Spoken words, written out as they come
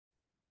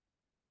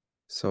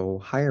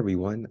Hi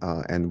everyone,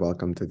 and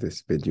welcome to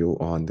this video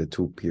on the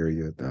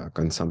two-period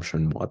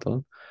consumption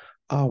model.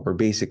 We're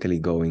basically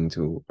going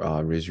to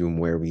resume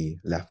where we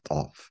left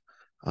off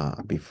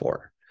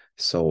before.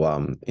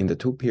 In the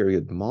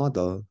two-period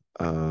model,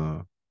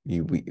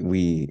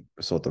 we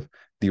sort of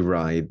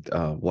derived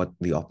what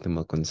the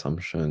optimal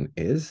consumption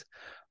is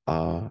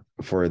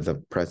for the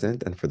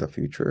present and for the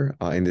future,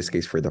 in this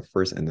case, for the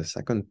first and the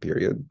second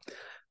period.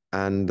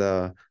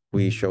 And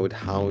we showed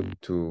how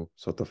to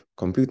sort of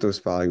compute those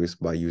values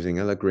by using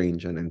a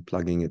Lagrangian and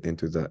plugging it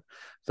into the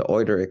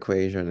Euler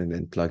equation and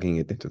then plugging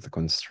it into the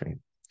constraint.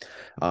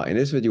 In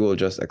this video, we'll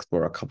just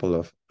explore a couple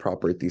of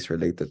properties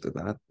related to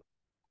that.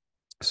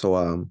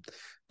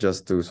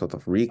 Just to sort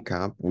of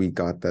recap, we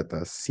got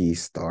that C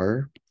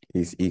star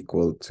is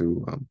equal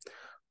to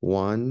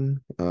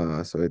 1.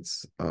 So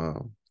it's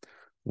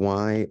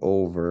y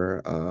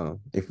over,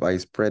 if I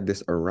spread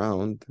this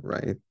around,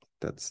 right,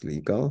 that's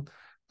legal.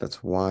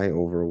 That's y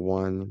over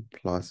 1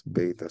 plus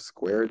beta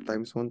squared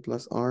times 1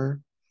 plus r,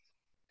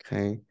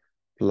 okay,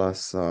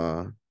 plus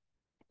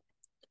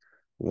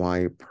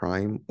y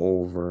prime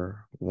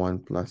over 1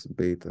 plus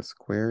beta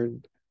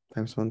squared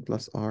times 1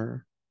 plus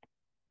r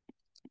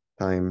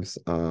times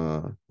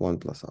 1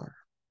 plus r.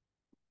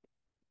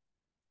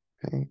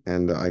 Okay,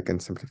 and I can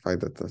simplify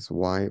that as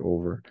y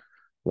over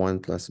 1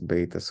 plus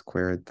beta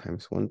squared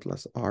times 1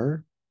 plus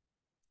r,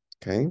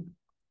 okay,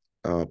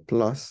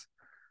 plus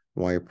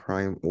y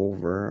prime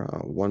over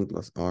 1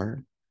 plus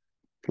r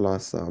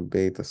plus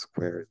beta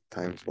squared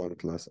times 1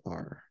 plus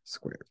r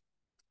squared.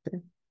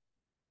 Okay.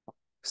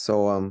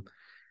 So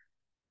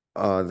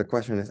the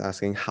question is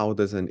asking, how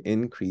does an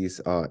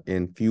increase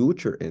in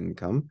future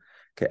income,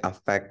 okay,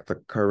 affect the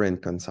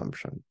current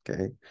consumption?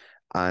 Okay.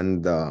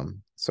 And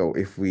so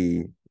if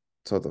we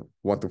sort of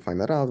want to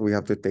find that out, we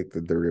have to take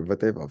the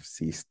derivative of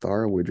C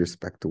star with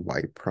respect to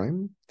y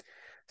prime.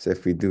 So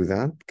if we do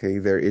that, okay,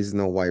 there is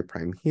no y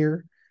prime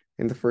here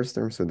in the first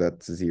term, so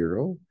that's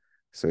 0.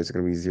 So it's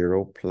going to be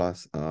 0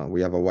 plus,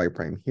 we have a y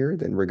prime here,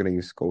 then we're going to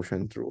use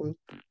quotient rule.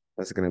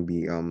 That's going to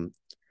be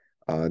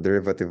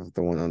derivative of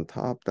the one on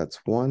top, that's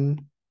 1,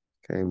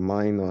 okay,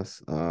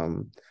 minus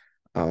 1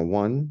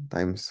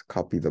 times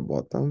copy the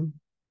bottom,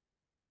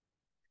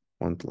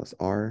 1 plus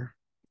r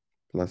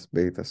plus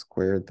beta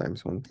squared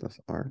times 1 plus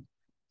r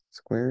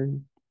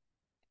squared,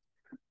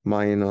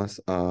 minus,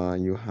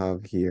 you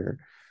have here,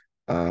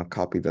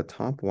 copy the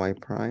top, y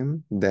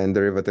prime, then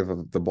derivative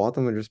of the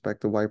bottom with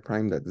respect to y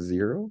prime, that's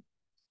 0.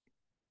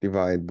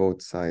 Divide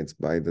both sides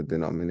by the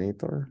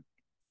denominator,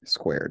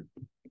 squared.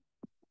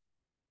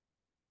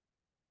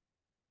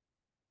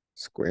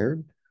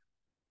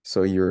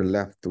 So you're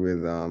left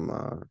with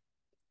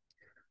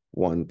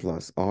 1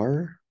 plus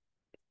r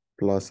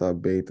plus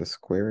beta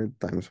squared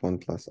times 1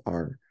 plus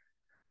r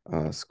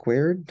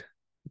squared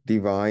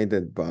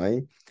divided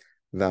by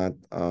that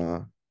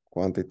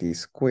quantity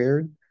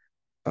squared.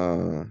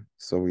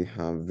 So we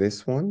have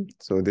this one.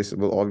 So this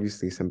will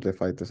obviously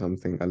simplify to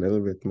something a little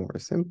bit more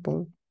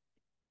simple.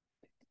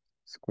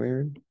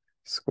 Squared.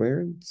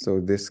 So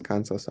this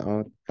cancels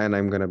out, and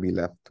I'm going to be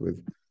left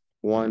with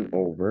 1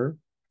 over,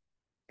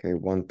 okay,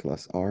 1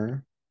 plus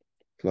r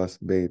plus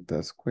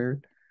beta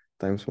squared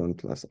times 1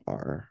 plus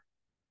r,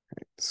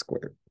 right,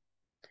 squared.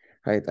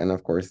 Right, and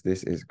of course,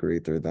 this is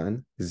greater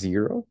than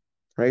 0,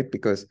 right?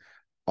 Because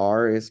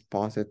r is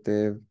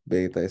positive,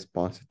 beta is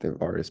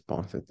positive, r is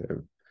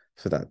positive.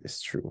 So that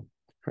is true,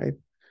 right?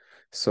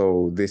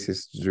 So this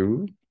is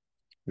due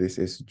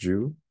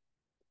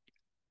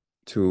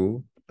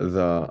to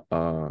the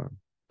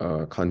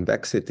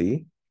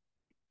convexity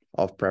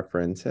of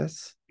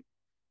preferences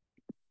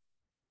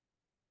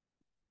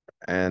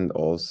and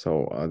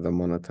also the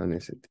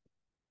monotonicity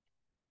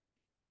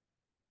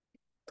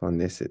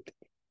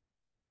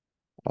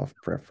of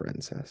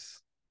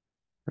preferences,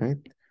 right?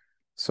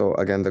 So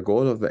again, the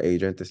goal of the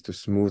agent is to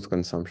smooth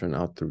consumption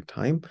out through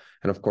time.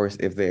 And of course,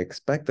 if they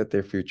expect that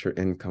their future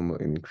income will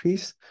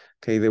increase,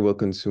 okay, they will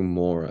consume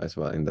more as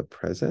well in the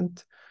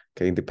present,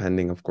 okay,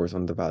 depending, of course,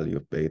 on the value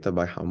of beta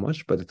by how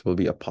much, but it will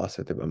be a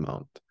positive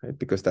amount, right?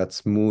 Because that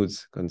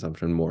smooths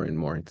consumption more and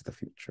more into the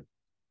future.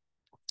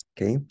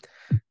 Okay,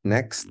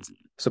 next,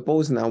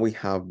 suppose now we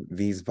have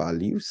these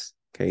values,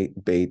 okay,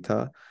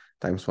 beta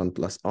times 1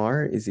 plus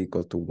r is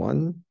equal to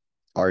 1,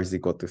 r is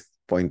equal to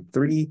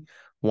 0.3,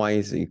 y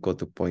is equal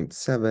to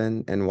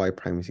 0.7, and y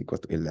prime is equal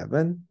to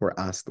 11. We're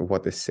asked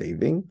what is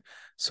saving.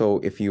 So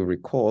if you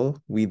recall,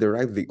 we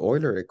derived the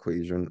Euler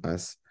equation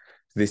as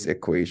this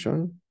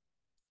equation.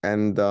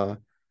 And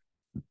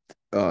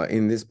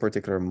in this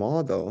particular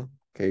model,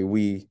 okay,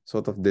 we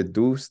sort of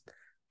deduced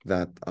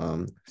that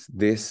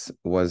this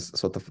was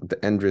sort of the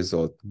end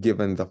result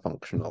given the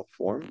functional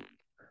form.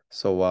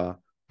 So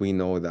we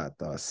know that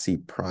C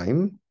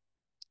prime,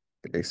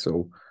 okay,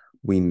 so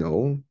we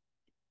know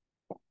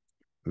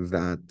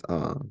that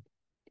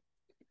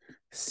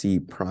C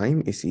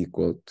prime is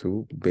equal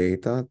to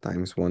beta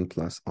times 1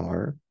 plus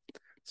r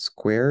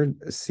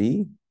squared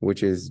C,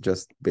 which is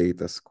just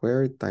beta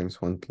squared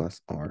times 1 plus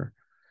r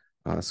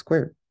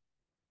squared,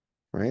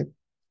 right?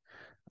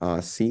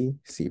 C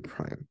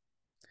prime.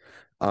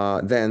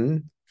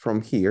 Then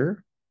from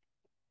here,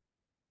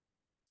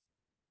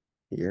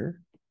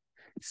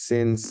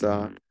 since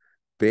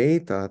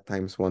beta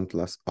times 1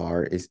 plus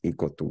r is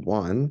equal to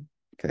 1,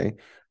 okay?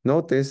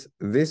 Notice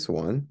this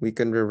one, we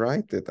can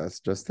rewrite it as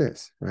just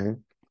this, right?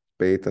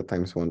 Beta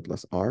times 1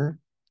 plus r,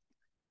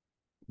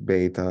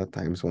 beta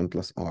times 1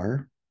 plus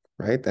r,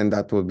 right? And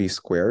that will be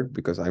squared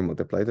because I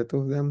multiplied the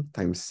two of them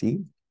times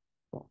c.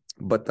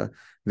 But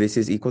this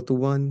is equal to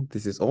 1.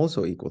 This is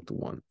also equal to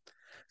 1.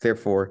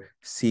 Therefore,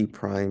 c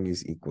prime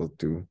is equal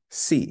to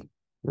c,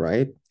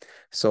 right?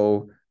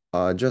 So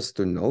just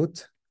to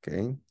note,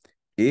 okay,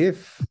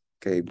 if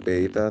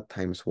beta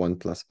times 1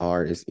 plus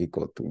r is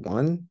equal to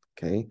 1,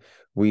 okay,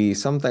 we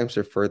sometimes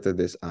refer to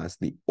this as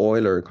the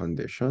Euler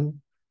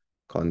condition,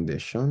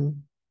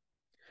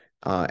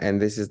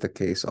 and this is the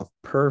case of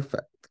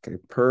perfect,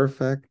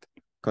 perfect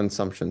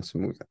consumption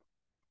smoothing.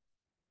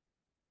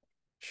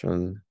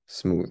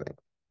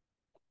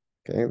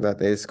 Okay,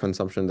 that is,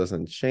 consumption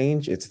doesn't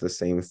change. It's the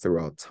same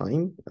throughout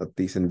time, at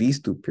least in these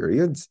two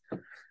periods.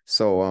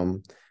 So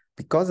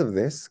because of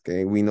this,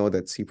 okay, we know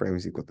that c prime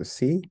is equal to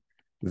c.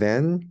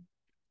 Then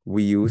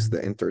we use the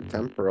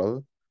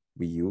intertemporal,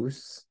 we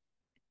use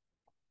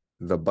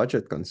the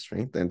budget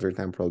constraint, the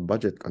intertemporal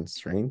budget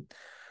constraint.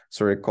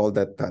 So recall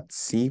that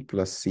c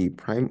plus c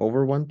prime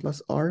over 1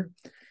 plus r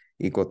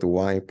equal to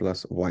y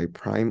plus y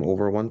prime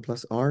over 1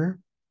 plus r.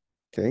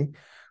 Okay,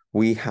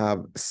 we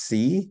have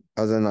c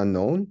as an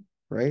unknown,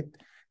 right?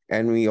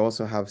 And we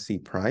also have c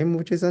prime,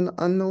 which is an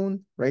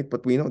unknown, right?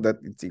 But we know that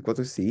it's equal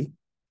to c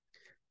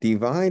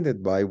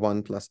divided by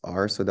 1 plus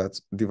r, so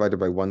that's divided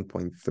by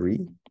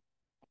 1.3,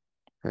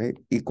 right?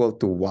 Equal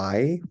to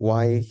y.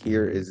 Y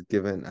here is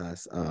given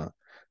as,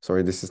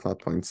 sorry, this is not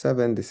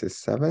 0.7, this is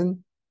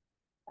 7.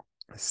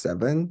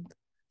 7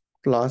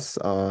 plus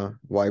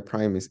y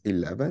prime is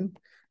 11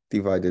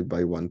 divided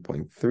by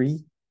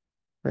 1.3,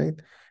 right?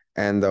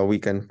 And we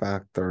can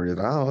factor it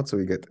out. So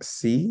we get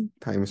c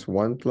times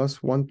 1 plus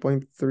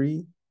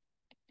 1.3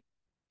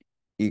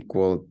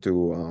 equal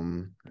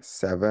to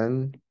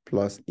 7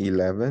 plus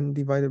 11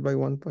 divided by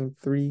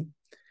 1.3.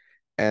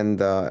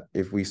 And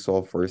if we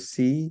solve for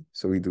c,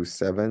 so we do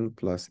 7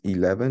 plus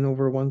 11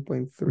 over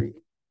 1.3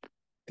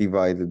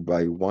 divided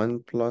by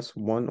 1 plus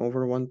 1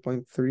 over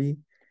 1.3.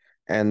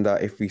 And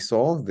if we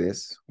solve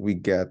this, we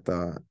get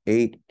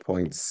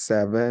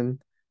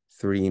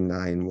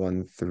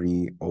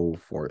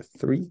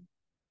 8.73913,043.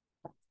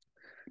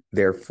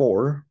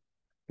 Therefore,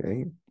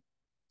 okay,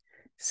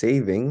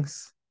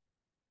 savings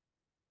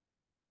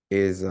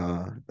is,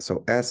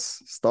 so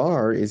S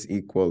star is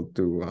equal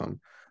to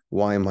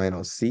y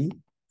minus c.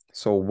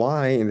 So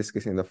y, in this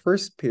case, in the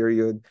first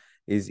period,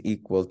 is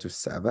equal to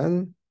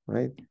 7,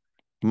 right?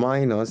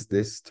 Minus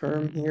this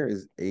term here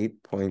is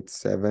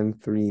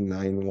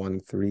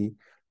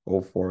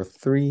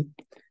 8.73913,043.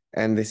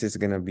 And this is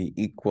going to be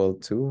equal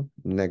to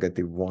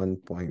negative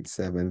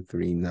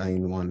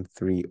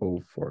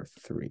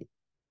 1.73913,043,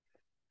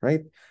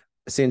 right?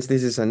 Since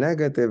this is a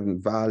negative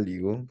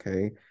value,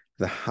 okay,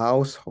 the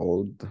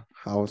household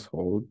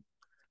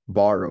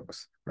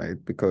borrows, right?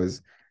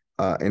 Because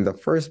in the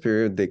first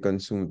period, they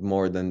consumed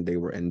more than they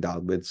were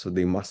endowed with, so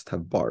they must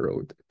have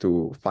borrowed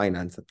to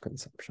finance that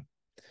consumption.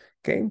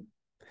 Okay,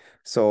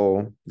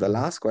 so the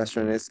last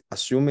question is,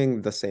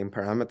 assuming the same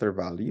parameter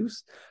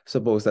values,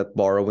 suppose that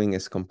borrowing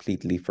is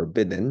completely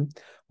forbidden.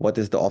 What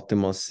is the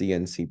optimal C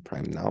and C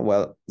prime now?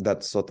 Well,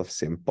 that's sort of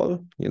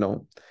simple, you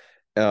know.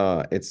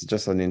 It's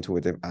just an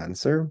intuitive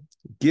answer.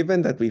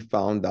 Given that we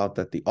found out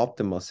that the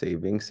optimal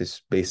savings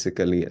is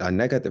basically a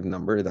negative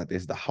number, that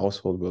is the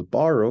household will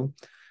borrow,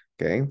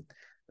 okay?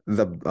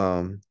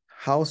 The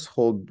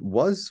household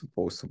was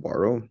supposed to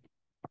borrow.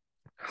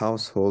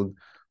 Household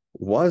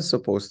was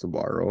supposed to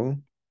borrow,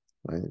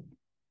 right?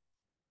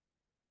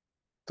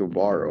 To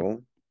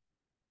borrow,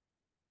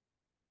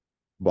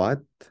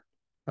 but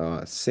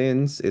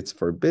since it's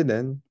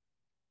forbidden,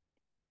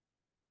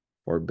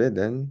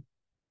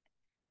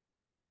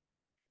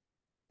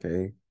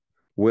 okay,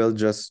 we'll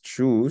just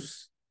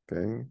choose,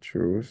 okay,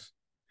 choose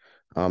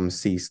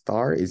C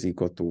star is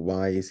equal to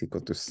y is equal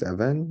to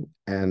 7,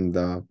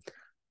 and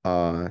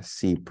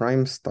C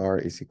prime star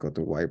is equal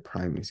to y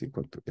prime is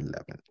equal to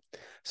 11.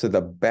 So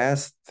the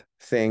best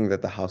thing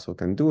that the household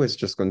can do is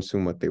just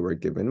consume what they were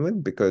given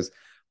with, because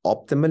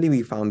optimally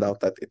we found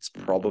out that it's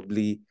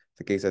probably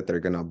the case that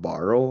they're gonna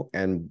borrow.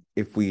 And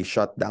if we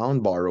shut down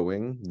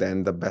borrowing,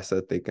 then the best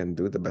that they can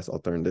do, the best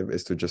alternative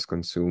is to just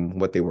consume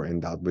what they were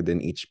endowed with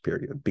in each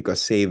period,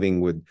 because saving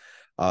would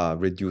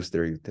reduce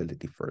their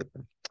utility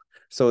further.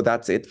 So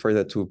that's it for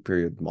the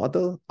two-period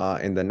model.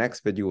 In the next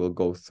video, we'll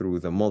go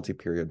through the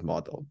multi-period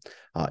model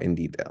in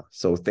detail.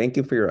 So thank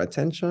you for your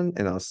attention,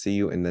 and I'll see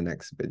you in the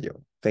next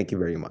video. Thank you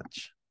very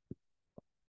much.